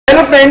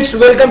Hello friends,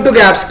 welcome to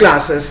गैब्स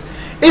classes.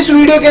 इस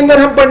video के अंदर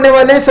हम पढ़ने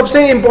वाले हैं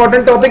सबसे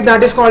important topic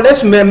that is called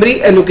as memory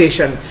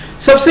allocation.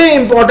 सबसे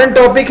इंपॉर्टेंट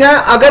टॉपिक है।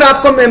 अगर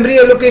आपको मेमोरी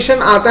एलोकेशन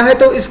आता है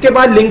तो इसके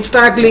बाद link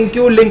stack, link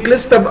Q, link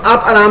list तब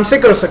आप आराम से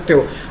कर सकते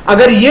हो।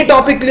 अगर ये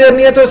टॉपिक क्लियर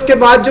नहीं है तो इसके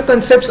बाद जो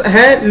कंसेप्ट्स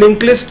हैं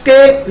लिंक लिस्ट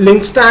के,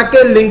 लिंक स्टैक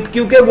के, लिंक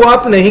क्यू के, वो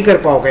आप नहीं कर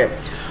पाओगे।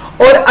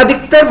 और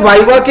अधिकतर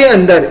वाइवा के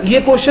अंदर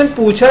ये क्वेश्चन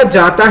पूछा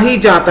जाता ही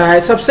जाता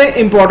है, सबसे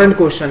इंपॉर्टेंट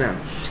क्वेश्चन है।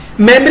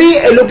 मेमोरी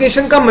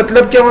एलोकेशन का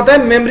मतलब क्या होता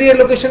है? मेमोरी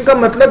एलोकेशन का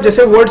मतलब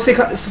जैसे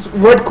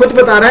वर्ड खुद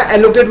बता रहा है,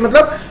 एलोकेट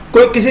मतलब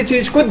कोई किसी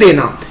चीज को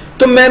देना।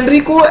 तो मेमोरी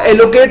को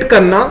एलोकेट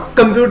करना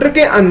कंप्यूटर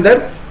के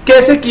अंदर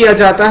कैसे किया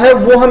जाता है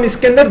वो हम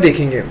इसके अंदर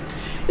देखेंगे।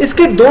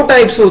 इसके दो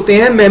टाइप्स होते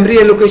हैं मेमोरी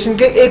एलोकेशन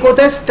के। एक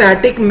होता है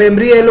static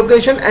memory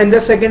allocation and the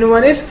second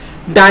one is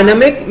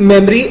dynamic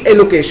memory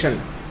allocation.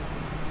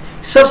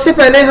 सबसे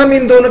पहले हम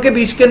इन दोनों के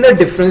बीच के अंदर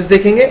डिफरेंस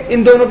देखेंगे,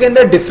 इन दोनों के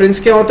अंदर डिफरेंस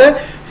क्या होता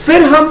है,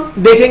 फिर हम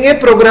देखेंगे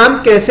प्रोग्राम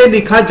कैसे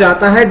लिखा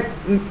जाता है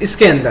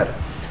इसके अंदर।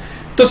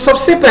 तो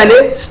सबसे पहले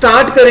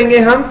स्टार्ट करेंगे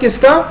हम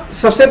किसका?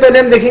 सबसे पहले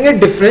हम देखेंगे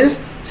difference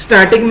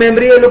static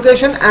memory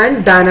allocation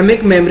and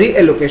dynamic memory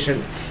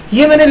allocation.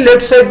 ये मैंने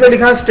लेफ्ट साइड पे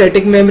लिखा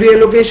स्टैटिक मेमोरी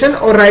एलोकेशन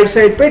और राइट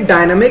साइड पे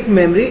डायनामिक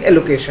मेमोरी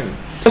एलोकेशन।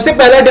 सबसे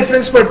पहला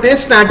डिफरेंस पढ़ते हैं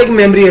स्टैटिक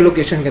मेमोरी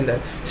एलोकेशन के अंदर।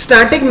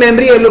 स्टैटिक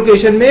मेमोरी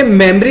एलोकेशन में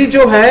मेमोरी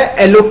जो है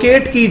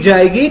एलोकेट की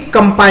जाएगी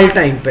कंपाइल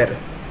टाइम पर।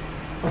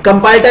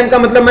 कंपाइल टाइम का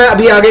मतलब मैं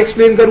अभी आगे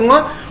एक्सप्लेन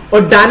करूंगा।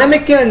 और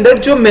डायनामिक के अंदर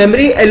जो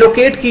मेमोरी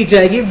एलोकेट की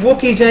जाएगी वो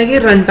की जाएगी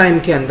रन टाइम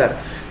के अंदर।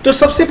 तो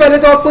सबसे पहले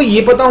तो आपको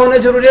ये पता होना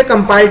जरूरी है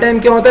कंपाइल टाइम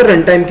क्या होता है,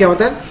 रन टाइम क्या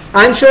होता है।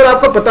 आई एम श्योर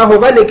आपको पता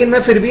होगा, लेकिन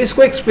मैं फिर भी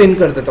इसको एक्सप्लेन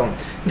कर देता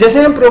हूं।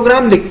 जैसे हम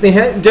प्रोग्राम लिखते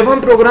हैं, जब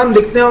हम प्रोग्राम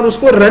लिखते हैं और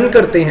उसको रन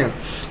करते हैं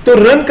तो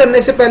रन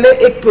करने से पहले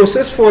एक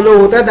प्रोसेस फॉलो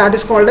होता है that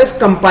is called as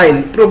compile.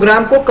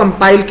 Programme को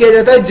कंपाइल किया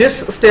जाता है जिस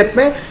स्टेप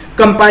में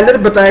कंपाइलर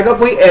बताएगा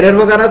कोई एरर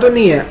वगैरह तो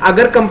नहीं है।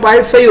 अगर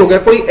कंपाइल सही हो गया,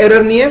 कोई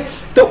एरर नहीं है,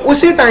 तो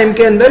उसी टाइम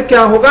के अंदर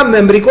क्या होगा,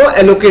 मेमोरी को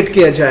एलोकेट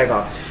किया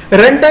जाएगा।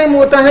 रन टाइम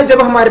होता है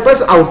जब हमारे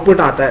पास आउटपुट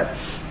आता है।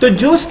 तो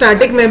जो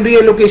स्टैटिक मेमोरी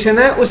एलोकेशन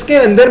है उसके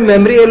अंदर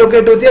मेमोरी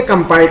एलोकेट होती है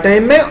कंपाइल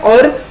टाइम में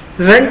और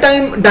रन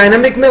टाइम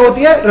डायनामिक में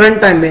होती है रन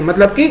टाइम में,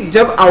 मतलब कि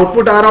जब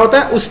आउटपुट आ रहा होता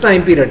है उस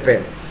टाइम पीरियड पे।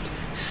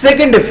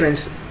 सेकेंड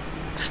डिफरेंस,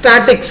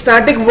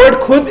 स्टैटिक वर्ड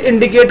खुद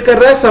इंडिकेट कर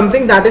रहा है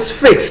समथिंग दैट इज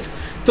फिक्स्ड।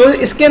 तो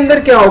इसके अंदर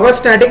क्या होगा,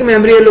 स्टैटिक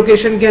मेमोरी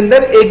एलोकेशन के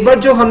अंदर एक बार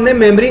जो हमने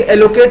मेमोरी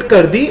एलोकेट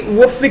कर दी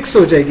वो फिक्स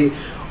हो जाएगी।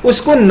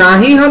 उसको ना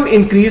ही हम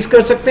इंक्रीज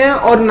कर सकते हैं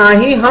और ना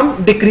ही हम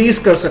डिक्रीज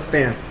कर सकते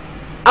हैं।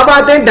 अब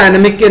आते हैं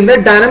डायनामिक के अंदर।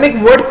 डायनामिक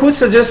वर्ड खुद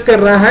सजेस्ट कर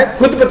रहा है,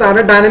 खुद बता रहा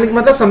है डायनामिक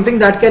मतलब something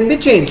that can be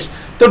change.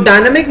 तो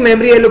डायनामिक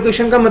मेमोरी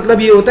एलोकेशन का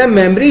मतलब ये होता है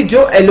मेमोरी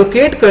जो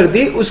एलोकेट कर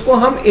दी उसको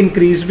हम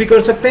इंक्रीज भी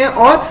कर सकते हैं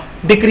और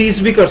डिक्रीज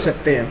भी कर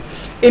सकते हैं।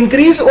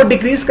 इंक्रीज और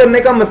डिक्रीज करने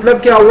का मतलब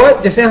क्या हुआ,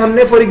 जैसे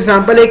हमने फॉर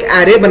एग्जांपल एक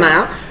एरे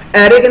बनाया,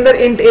 एरे के अंदर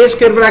इंट ए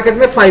स्क्वायर ब्रैकेट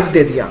में 5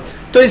 दे दिया,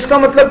 तो इसका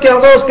मतलब क्या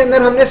होगा, उसके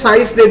अंदर हमने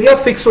साइज दे दिया,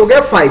 फिक्स हो गया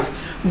 5।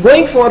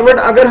 गोइंग फॉरवर्ड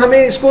अगर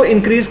हमें इसको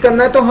इंक्रीज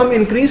करना है तो हम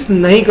इंक्रीज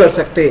नहीं कर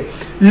सकते,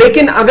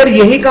 लेकिन अगर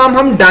यही काम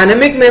हम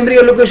डायनामिक मेमोरी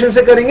एलोकेशन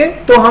से करेंगे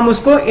तो हम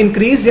उसको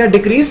इंक्रीज या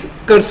डिक्रीज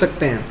कर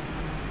सकते हैं।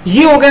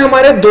 ये हो गए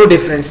हमारे दो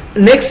difference.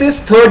 Next is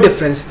third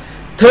difference.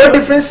 Third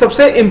difference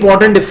सबसे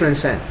इंपॉर्टेंट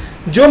डिफरेंस है।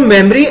 जो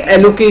मेमोरी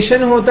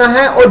एलोकेशन होता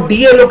है और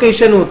डी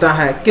एलोकेशन होता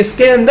है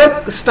किसके अंदर,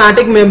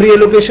 स्टैटिक मेमोरी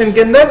एलोकेशन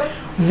के अंदर,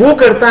 वो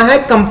करता है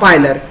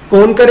कंपाइलर।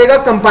 कौन करेगा?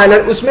 कंपाइलर।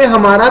 उसमें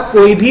हमारा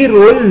कोई भी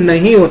रोल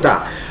नहीं होता।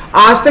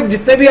 आज तक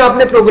जितने भी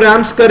आपने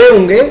प्रोग्राम्स करे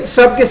होंगे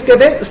सब किसके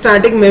थे?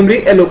 स्टैटिक मेमोरी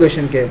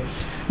एलोकेशन के।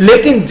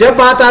 लेकिन जब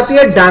बात आती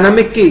है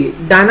डायनामिक की,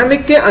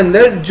 डायनामिक के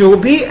अंदर जो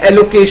भी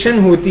एलोकेशन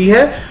होती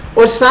है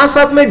और साथ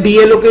साथ में डी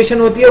एलोकेशन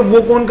होती है,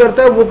 वो कौन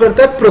करता है? वो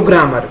करता है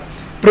प्रोग्रामर।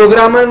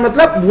 प्रोग्रामर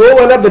मतलब वो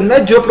वाला बंदा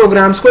जो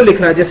प्रोग्राम्स को लिख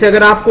रहा है। जैसे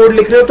अगर आप कोड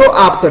लिख रहे हो तो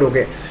आप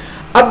करोगे।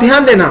 अब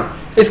ध्यान देना,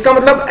 इसका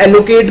मतलब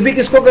एलोकेट भी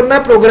किसको करना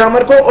है?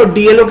 प्रोग्रामर को। और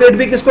डी एलोकेट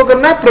भी किसको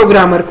करना है?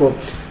 प्रोग्रामर को।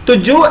 तो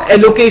जो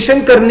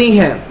एलोकेशन करनी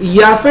है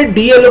या फिर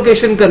डी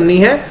एलोकेशन करनी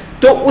है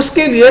तो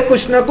उसके लिए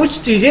कुछ ना कुछ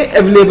चीजें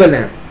अवेलेबल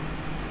हैं।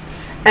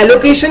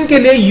 एलोकेशन के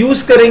लिए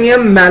यूज करेंगे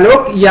हम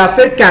malloc या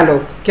फिर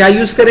calloc। क्या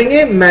यूज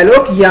करेंगे?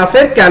 malloc या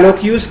फिर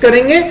calloc यूज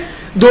करेंगे।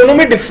 दोनों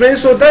में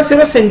डिफरेंस होता है,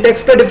 सिर्फ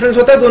सिंटेक्स का डिफरेंस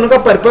होता है, दोनों का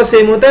पर्पस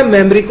सेम होता है,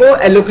 मेमोरी को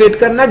एलोकेट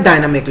करना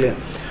डायनामिकली।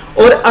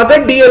 और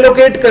अगर डी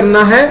एलोकेट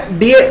करना है,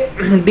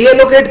 डी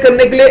एलोकेट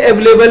करने के लिए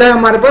अवेलेबल है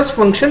हमारे पास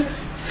फंक्शन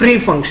फ्री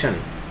फंक्शन।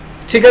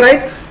 ठीक है,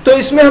 राइट। तो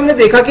इसमें हमने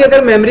देखा कि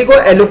अगर मेमोरी को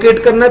एलोकेट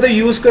करना है तो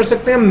यूज कर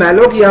सकते हैं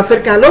malloc या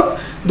फिर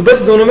calloc। बस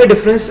दोनों में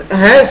डिफरेंस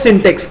है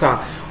सिंटेक्स का।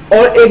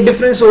 और एक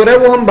डिफरेंस हो रहा है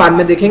वो हम बाद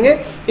में देखेंगे।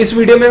 इस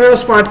वीडियो में मैं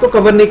उस पार्ट को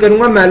कवर नहीं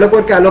करूंगा, malloc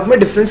और calloc में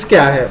डिफरेंस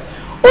क्या है।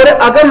 और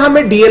अगर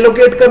हमें डी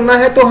एलोकेट करना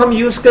है तो हम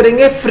यूज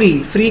करेंगे फ्री।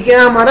 फ्री क्या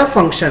है? हमारा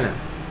फंक्शन है।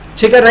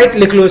 ठीक है, राइट,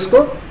 लिख लो इसको।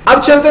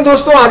 अब चलते हैं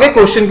दोस्तों आगे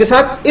क्वेश्चन के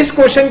साथ। इस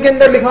क्वेश्चन के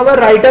अंदर लिखा हुआ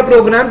right a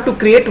programme to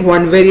create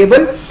one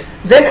variable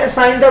then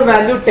assign the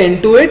value 10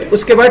 to it.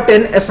 उसके बाद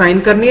 10 असाइन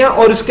करनी है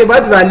और उसके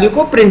बाद वैल्यू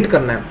को प्रिंट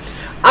करना है।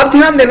 अब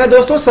ध्यान देना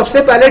दोस्तों,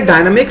 सबसे पहले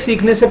डायनामिक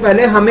सीखने से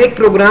पहले हमें एक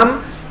प्रोग्राम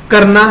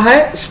करना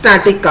है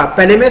स्टैटिक का।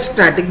 पहले मैं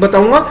स्टैटिक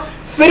बताऊंगा,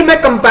 फिर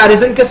मैं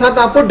कंपैरिजन के साथ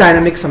आपको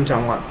डायनामिक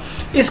समझाऊंगा।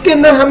 इसके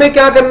अंदर हमें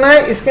क्या करना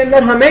है, इसके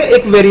अंदर हमें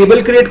एक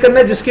वेरिएबल क्रिएट करना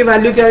है जिसकी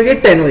वैल्यू क्या होगी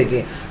 10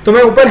 होगी। तो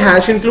मैं ऊपर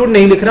हैश इंक्लूड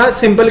नहीं लिख रहा,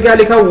 सिंपल क्या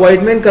लिखा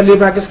void main curly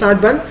bracket start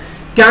बंद।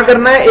 क्या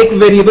करना है, एक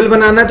वेरिएबल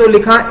बनाना है, तो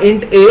लिखा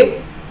इंट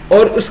ए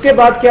और उसके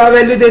बाद क्या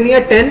वैल्यू देनी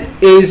है 10,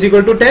 a इज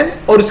इक्वल टू 10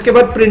 और उसके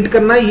बाद प्रिंट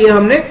करना, ये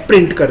हमने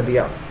प्रिंट कर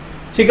दिया।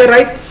 ठीक है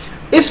राइट।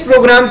 इस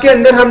प्रोग्राम के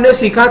अंदर हमने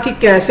सीखा कि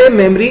कैसे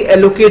मेमोरी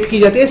एलोकेट की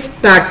जाती है,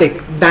 स्टैटिक,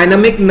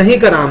 डायनामिक नहीं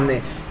करा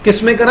हमने,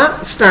 किस में करा,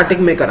 स्टैटिक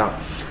में करा।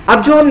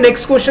 अब जो हम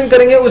नेक्स्ट क्वेश्चन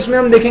करेंगे उसमें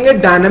हम देखेंगे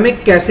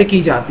डायनामिक कैसे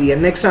की जाती है।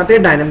 नेक्स्ट आते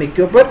हैं डायनामिक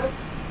के ऊपर।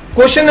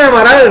 क्वेश्चन है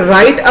हमारा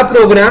right a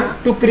programme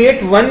to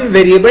create one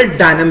variable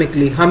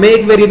dynamically. हमें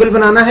एक वेरिएबल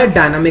बनाना है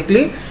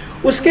डायनामिकली।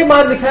 उसके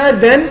बाद लिखा है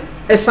then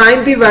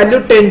assign the value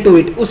 10 to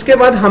it. उसके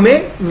बाद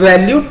हमें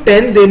वैल्यू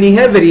 10 देनी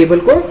है वेरिएबल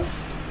को।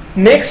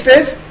 नेक्स्ट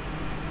इज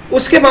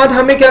उसके बाद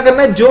हमें क्या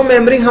करना है, जो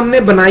मेमोरी हमने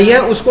बनाई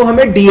है उसको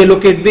हमें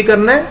डीएलोकेट भी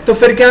करना है। तो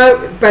फिर क्या,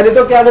 पहले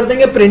तो क्या कर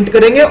देंगे, प्रिंट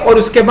करेंगे और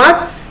उसके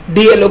बाद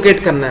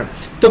डीएलोकेट करना है।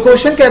 तो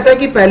क्वेश्चन कहता है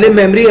कि पहले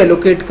मेमोरी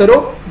एलोकेट करो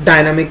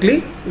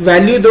डायनामिकली,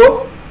 वैल्यू दो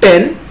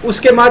 10,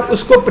 उसके बाद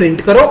उसको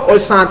प्रिंट करो और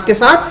साथ के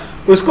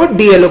साथ उसको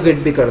डीएलोकेट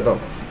भी कर दो।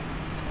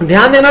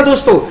 ध्यान देना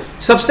दोस्तों,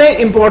 सबसे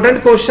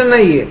इंपॉर्टेंट क्वेश्चन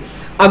है ये।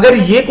 अगर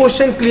ये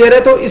क्वेश्चन क्लियर है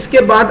तो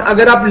इसके बाद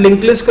अगर आप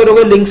लिंक लिस्ट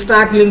करोगे, लिंक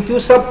स्टैक, लिंक क्यू,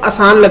 सब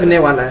आसान लगने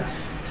वाला है।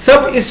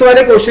 सब इस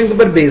वाले क्वेश्चन के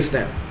ऊपर बेस्ड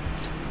है।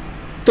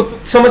 तो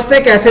समझते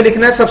हैं कैसे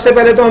लिखना है। सबसे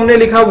पहले तो हमने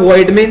लिखा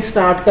वॉइड मेन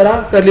स्टार्ट करा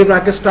कर्ली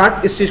ब्रैकेट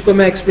स्टार्ट, इस चीज को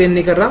मैं एक्सप्लेन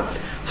नहीं कर रहा।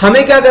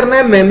 हमें क्या करना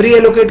है, मेमोरी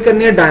एलोकेट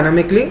करनी है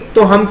डायनामिकली।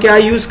 तो हम क्या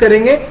यूज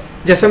करेंगे,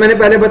 जैसे मैंने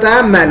पहले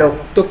बताया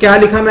malloc। तो क्या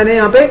लिखा मैंने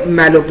यहाँ पे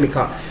malloc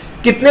लिखा।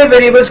 कितने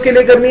वेरिएबल्स के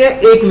लिए करनी है,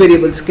 एक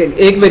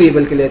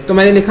वेरिएबल के लिए। तो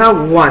मैंने लिखा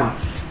 1,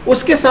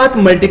 उसके साथ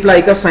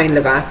मल्टीप्लाई का साइन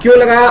लगाया। क्यों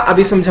लगाया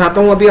अभी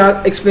समझाता हूं, अभी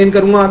एक्सप्लेन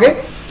करूंगा आगे।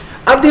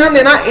 अब ध्यान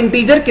देना,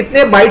 इंटीजर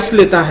कितने बाइट्स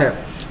लेता है।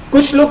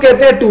 कुछ लोग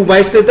कहते हैं 2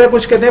 बाइट्स लेता है,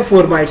 कुछ कहते हैं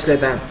 4 बाइट्स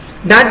लेता है।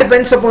 That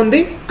depends upon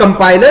the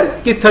compiler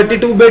कि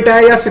 32 बिट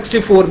है या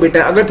 64 बिट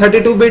है। अगर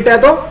 32 बिट है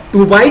तो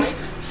 2 बाइट्स,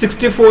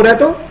 64 है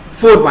तो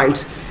 4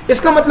 बाइट्स।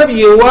 इसका मतलब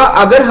ये हुआ,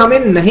 अगर हमें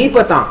नहीं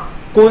पता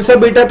कौन सा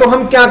बिट है तो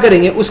हम क्या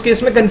करेंगे, उस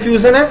केस में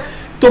कंफ्यूजन है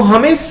तो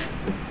हमें,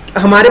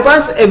 हमारे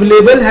पास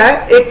अवेलेबल है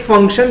एक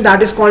function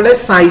that is called as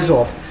size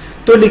of.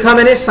 तो लिखा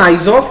मैंने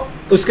साइज ऑफ,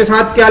 उसके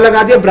साथ क्या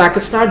लगा दिया,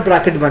 ब्रैकेट स्टार्ट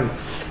ब्रैकेट बंद।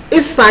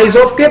 इस साइज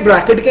ऑफ के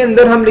ब्रैकेट के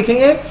अंदर हम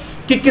लिखेंगे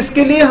कि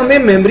किसके लिए हमें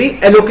मेमोरी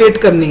एलोकेट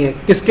करनी है,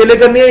 किसके लिए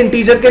करनी है,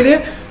 इंटीजर के लिए।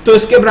 तो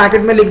इसके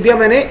ब्रैकेट में लिख दिया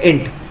मैंने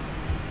इंट।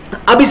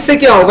 अब इससे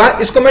क्या होगा,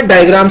 इसको मैं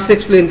डायग्राम से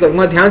एक्सप्लेन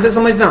करूंगा, ध्यान से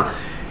समझना।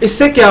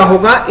 इससे क्या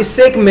होगा,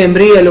 इससे एक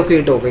मेमोरी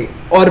एलोकेट हो गई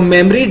और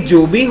मेमोरी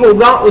जो भी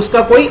होगा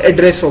उसका कोई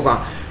एड्रेस होगा।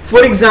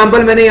 फॉर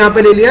एग्जाम्पल मैंने यहां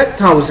पे ले लिया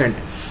 1000।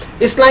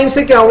 इस लाइन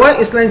से क्या हुआ,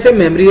 इस लाइन से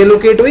मेमोरी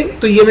एलोकेट हुई।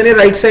 तो ये मैंने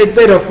राइट साइड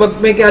पे रफ वर्क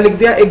में क्या लिख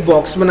दिया, एक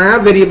बॉक्स बनाया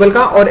वेरिएबल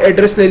का और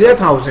एड्रेस ले लिया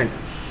 1000।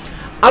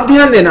 अब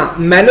ध्यान देना,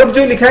 malloc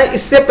जो लिखा है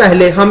इससे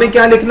पहले हमें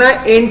क्या लिखना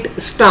है, इंट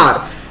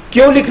स्टार।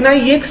 क्यों लिखना है,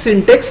 ये एक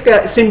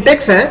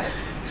सिंटेक्स है।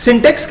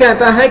 सिंटेक्स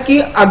कहता है कि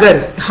अगर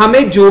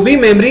हमें जो भी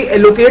मेमोरी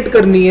एलोकेट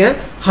करनी है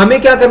हमें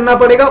क्या करना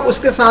पड़ेगा,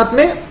 उसके साथ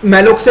में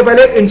malloc से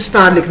पहले इंट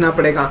स्टार लिखना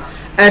पड़ेगा।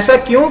 ऐसा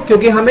क्यों,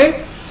 क्योंकि हमें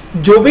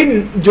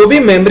जो भी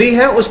मेमोरी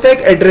है उसका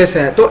एक एड्रेस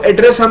है, तो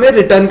एड्रेस हमें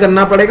रिटर्न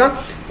करना पड़ेगा।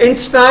 इंट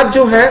स्टार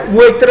जो है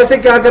वो एक तरह से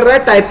क्या कर रहा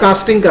है, टाइप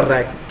कास्टिंग कर रहा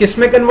है।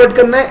 किसमें कन्वर्ट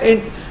करना है,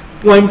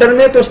 पॉइंटर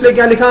में। तो इसलिए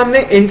क्या लिखा हमने,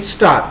 इंट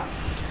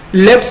स्टार।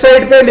 लेफ्ट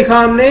साइड पे लिखा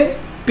हमने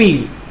p।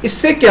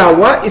 इससे क्या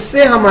हुआ,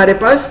 इससे हमारे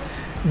पास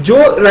जो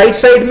राइट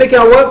साइड में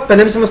क्या हुआ,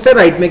 पहले हम समझते हैं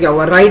राइट में क्या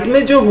हुआ। राइट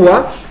में जो हुआ,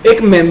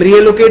 एक मेमोरी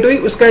एलोकेट हुई,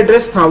 उसका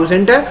एड्रेस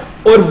 1000 है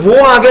और वो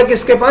आ गया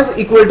किसके पास,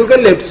 इक्वल टू के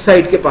लेफ्ट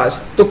साइड के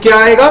पास। तो क्या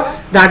आएगा,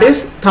 दैट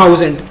इज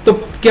 1000। तो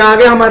क्या आ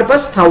गया हमारे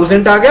पास,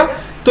 1000 आ गया।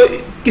 तो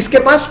किसके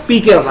पास, p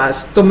के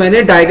पास। तो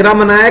मैंने डायग्राम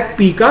बनाया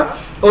p का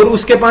और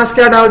उसके पास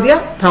क्या डाल दिया,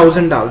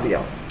 1000 डाल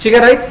दिया। ठीक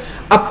है राइट।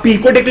 अब p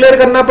को डिक्लेयर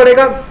करना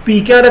पड़ेगा। p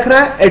क्या रख रहा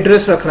है,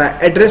 एड्रेस रख रहा है।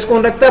 एड्रेस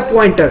कौन रखता है,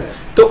 पॉइंटर।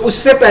 तो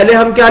उससे पहले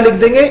हम क्या लिख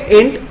देंगे,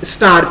 इंट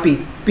स्टार p।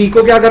 p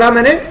को क्या करा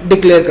मैंने,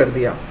 डिक्लेयर कर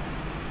दिया।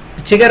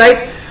 ठीक है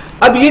राइट।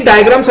 अब ये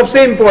डायग्राम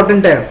सबसे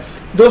इंपॉर्टेंट है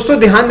दोस्तों,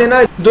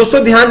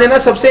 ध्यान देना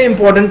सबसे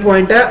इंपॉर्टेंट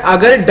पॉइंट है।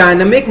 अगर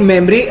डायनामिक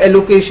मेमोरी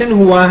एलोकेशन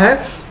हुआ है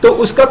तो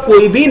उसका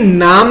कोई भी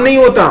नाम नहीं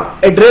होता,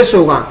 एड्रेस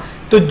होगा।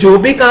 तो जो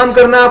भी काम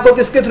करना है आपको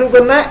किसके थ्रू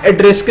करना है,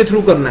 एड्रेस के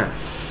थ्रू करना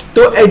है।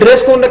 तो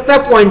एड्रेस कौन रखता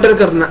है, पॉइंटर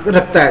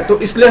रखता है। तो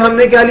इसलिए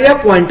हमने क्या लिया,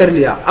 पॉइंटर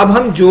लिया। अब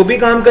हम जो भी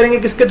काम करेंगे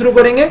किसके थ्रू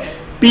करेंगे,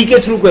 p के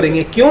थ्रू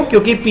करेंगे। क्यों,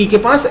 क्योंकि p के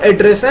पास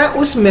एड्रेस है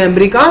उस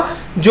मेमोरी का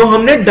जो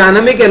हमने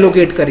डायनामिक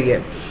एलोकेट करी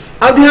है।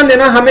 अब ध्यान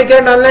देना, हमें क्या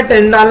डालना है,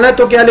 10 डालना है।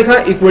 तो क्या लिखा,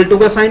 इक्वल टू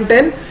का साइन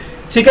 10।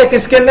 ठीक है,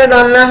 किसके अंदर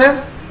डालना है,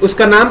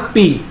 उसका नाम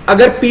p।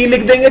 अगर p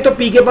लिख देंगे तो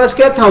p के पास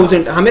क्या,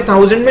 1000। हमें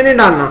 1000 में नहीं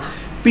डालना,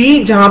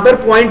 p जहां पर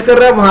पॉइंट कर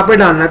रहा है वहां पर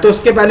डालना है। तो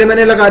उसके पहले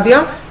मैंने लगा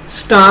दिया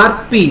स्टार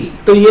p।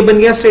 तो ये बन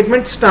गया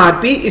स्टेटमेंट स्टार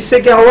p। इससे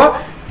क्या हुआ,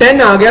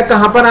 10 आ गया।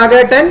 कहां पर आ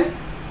गया 10,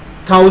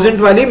 1000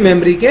 वाली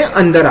मेमोरी के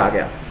अंदर आ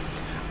गया।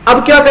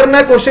 अब क्या करना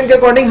है, क्वेश्चन के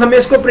अकॉर्डिंग हमें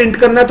इसको प्रिंट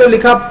करना है। तो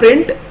लिखा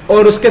प्रिंट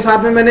और उसके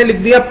साथ में मैंने लिख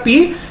दिया p।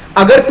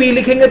 अगर P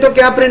लिखेंगे तो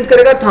क्या प्रिंट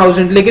करेगा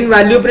 1000, लेकिन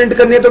वैल्यू प्रिंट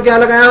करनी है तो क्या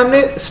लगाया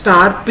हमने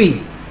 *P।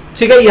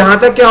 ठीक है, यहां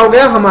तक क्या हो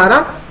गया हमारा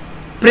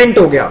प्रिंट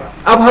हो गया।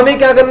 अब हमें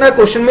क्या करना है,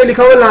 क्वेश्चन में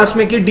लिखा हुआ लास्ट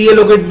में कि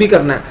डीएलोकेट भी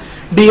करना है।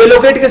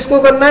 डीएलोकेट किसको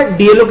करना है,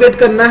 डीएलोकेट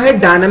करना है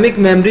डायनामिक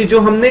मेमोरी जो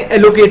हमने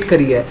एलोकेट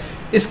करी है।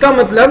 इसका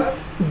मतलब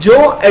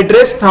जो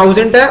एड्रेस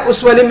 1000 है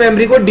उस वाली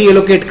मेमोरी को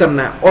डीएलोकेट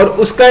करना है और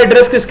उसका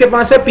एड्रेस किसके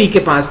पास है, P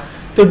के पास।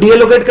 तो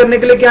डीएलोकेट करने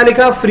के लिए क्या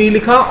लिखा, फ्री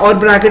लिखा और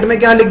ब्रैकेट में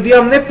क्या लिख दिया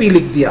हमने, P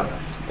लिख दिया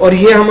और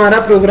ये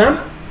हमारा प्रोग्राम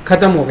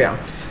खत्म हो गया।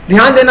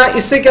 ध्यान देना,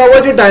 इससे क्या हुआ,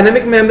 जो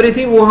डायनामिक मेमोरी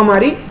थी वो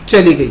हमारी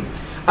चली गई।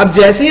 अब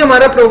जैसे ही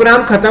हमारा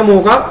प्रोग्राम खत्म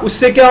होगा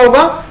उससे क्या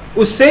होगा,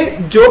 उससे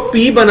जो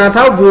P बना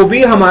था वो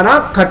भी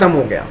हमारा खत्म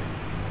हो गया।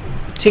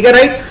 ठीक है,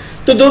 राइट।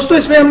 तो दोस्तों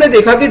इसमें हमने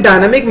देखा कि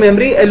डायनामिक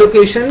मेमोरी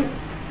एलोकेशन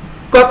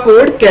का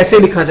कोड कैसे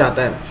लिखा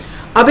जाता है।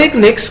 अब एक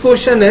नेक्स्ट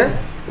क्वेश्चन है,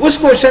 उस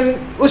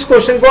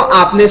क्वेश्चन को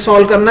आपने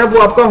सॉल्व करना है, वो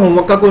आपका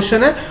होमवर्क का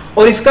क्वेश्चन है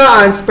और इसका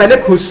आंसर पहले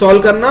खुद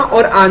सॉल्व करना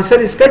और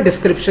आंसर इसका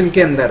डिस्क्रिप्शन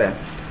के अंदर है।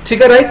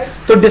 ठीक है, राइट।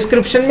 तो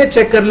डिस्क्रिप्शन में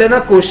चेक कर लेना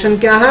क्वेश्चन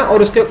क्या है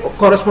और उसके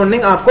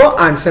कॉरेस्पॉन्डिंग आपको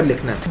आंसर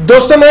लिखना है।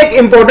 दोस्तों मैं एक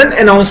इंपॉर्टेंट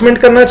अनाउंसमेंट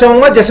करना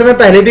चाहूंगा, जैसे मैं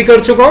पहले भी कर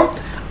चुका हूं।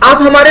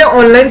 आप हमारे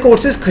ऑनलाइन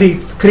कोर्सेज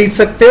खरीद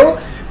सकते हो।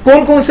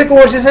 कौन कौन से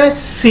कोर्सेज हैं,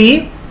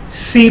 C++,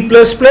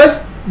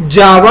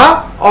 जावा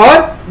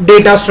और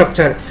डेटा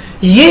स्ट्रक्चर,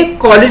 ये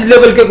कॉलेज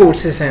लेवल के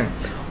कोर्सेज हैं।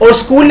 और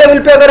स्कूल लेवल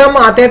पे अगर हम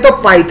आते हैं तो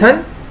Python,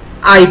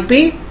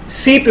 IP,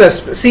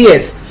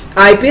 CS,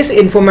 IPS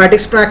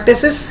informatics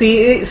practices,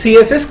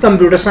 CSS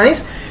computer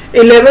science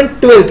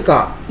 11th-12th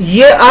का,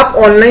 ये आप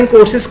ऑनलाइन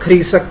कोर्सेज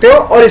खरीद सकते हो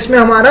और इसमें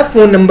हमारा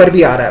फोन नंबर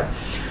भी आ रहा है।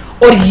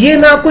 और ये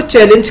मैं आपको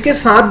चैलेंज के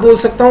साथ बोल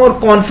सकता हूं और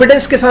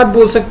कॉन्फिडेंस के साथ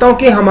बोल सकता हूं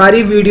कि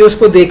हमारी वीडियोस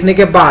को देखने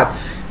के बाद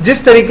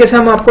जिस तरीके से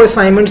हम आपको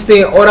असाइनमेंट्स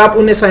दें और आप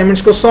उन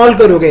असाइनमेंट्स को सॉल्व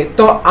करोगे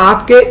तो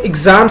आपके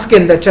एग्जाम्स के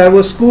अंदर, चाहे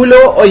वो स्कूल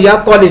हो और या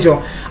कॉलेज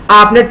हो,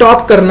 आपने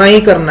टॉप करना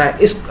ही करना है।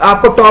 इस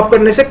आपको टॉप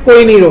करने से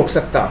कोई नहीं रोक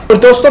सकता। और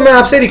दोस्तों मैं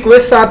आपसे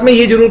रिक्वेस्ट साथ में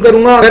ये जरूर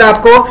करूंगा, अगर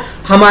आपको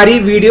हमारी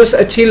वीडियोस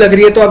अच्छी लग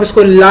रही है तो आप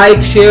इसको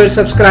लाइक, शेयर,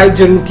 सब्सक्राइब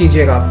जरूर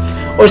कीजिएगा।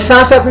 और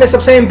साथ साथ में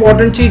सबसे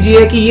इंपॉर्टेंट चीज ये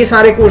है कि ये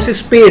सारे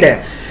कोर्सेज पेड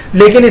है,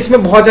 लेकिन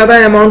इसमें बहुत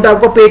ज्यादा अमाउंट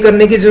आपको पे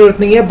करने की जरूरत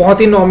नहीं है,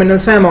 बहुत ही नॉमिनल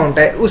सा अमाउंट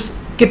है। उस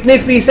कितनी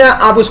फीस है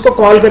आप उसको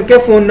कॉल करके,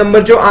 फोन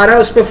नंबर जो आ रहा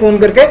है उस पर फोन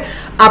करके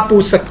आप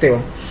पूछ सकते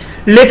हो।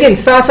 लेकिन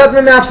साथ साथ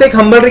में मैं आपसे एक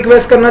हम्बल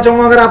रिक्वेस्ट करना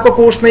चाहूंगा, अगर आपको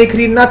कोर्स नहीं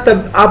खरीदना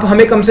तब आप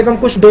हमें कम से कम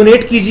कुछ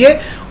डोनेट कीजिए।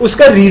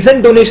 उसका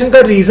रीजन, डोनेशन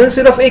का रीजन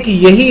सिर्फ एक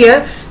यही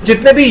है,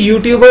 जितने भी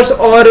यूट्यूबर्स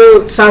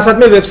और साथ साथ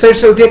में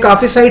वेबसाइट्स चलती है,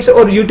 काफी साइट्स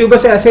और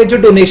यूट्यूबर्स ऐसे हैं जो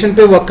डोनेशन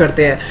पे वर्क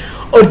करते हैं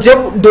और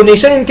जब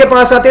डोनेशन उनके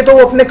पास आते हैं तो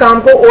वो अपने काम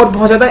को और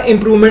बहुत ज्यादा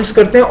इंप्रूवमेंट्स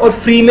करते हैं और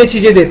फ्री में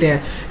चीजें देते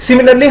हैं।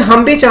 सिमिलरली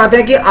हम भी चाहते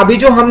हैं कि अभी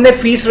जो हमने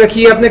फीस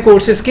रखी है अपने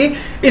कोर्सेज की,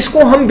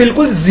 इसको हम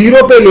बिल्कुल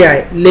जीरो पे ले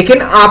आए,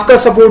 लेकिन आपका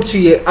सपोर्ट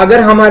चाहिए।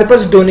 अगर हमारे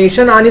पास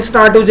डोनेशन आनी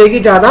स्टार्ट हो जाएगी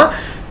ज्यादा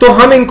तो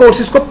हम इन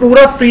कोर्सेज को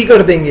पूरा फ्री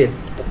कर देंगे।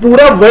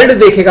 पूरा वर्ल्ड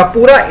देखेगा,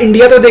 पूरा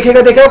इंडिया तो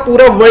देखेगा,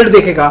 पूरा वर्ल्ड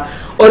देखेगा।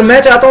 और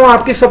मैं चाहता हूं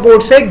आपकी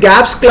सपोर्ट से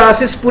गैब्स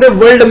क्लासेस पूरे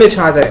वर्ल्ड में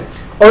छा जाए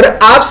और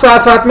आप साथ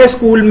साथ में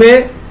स्कूल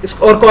में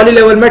और कॉलेज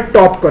लेवल में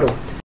टॉप करो।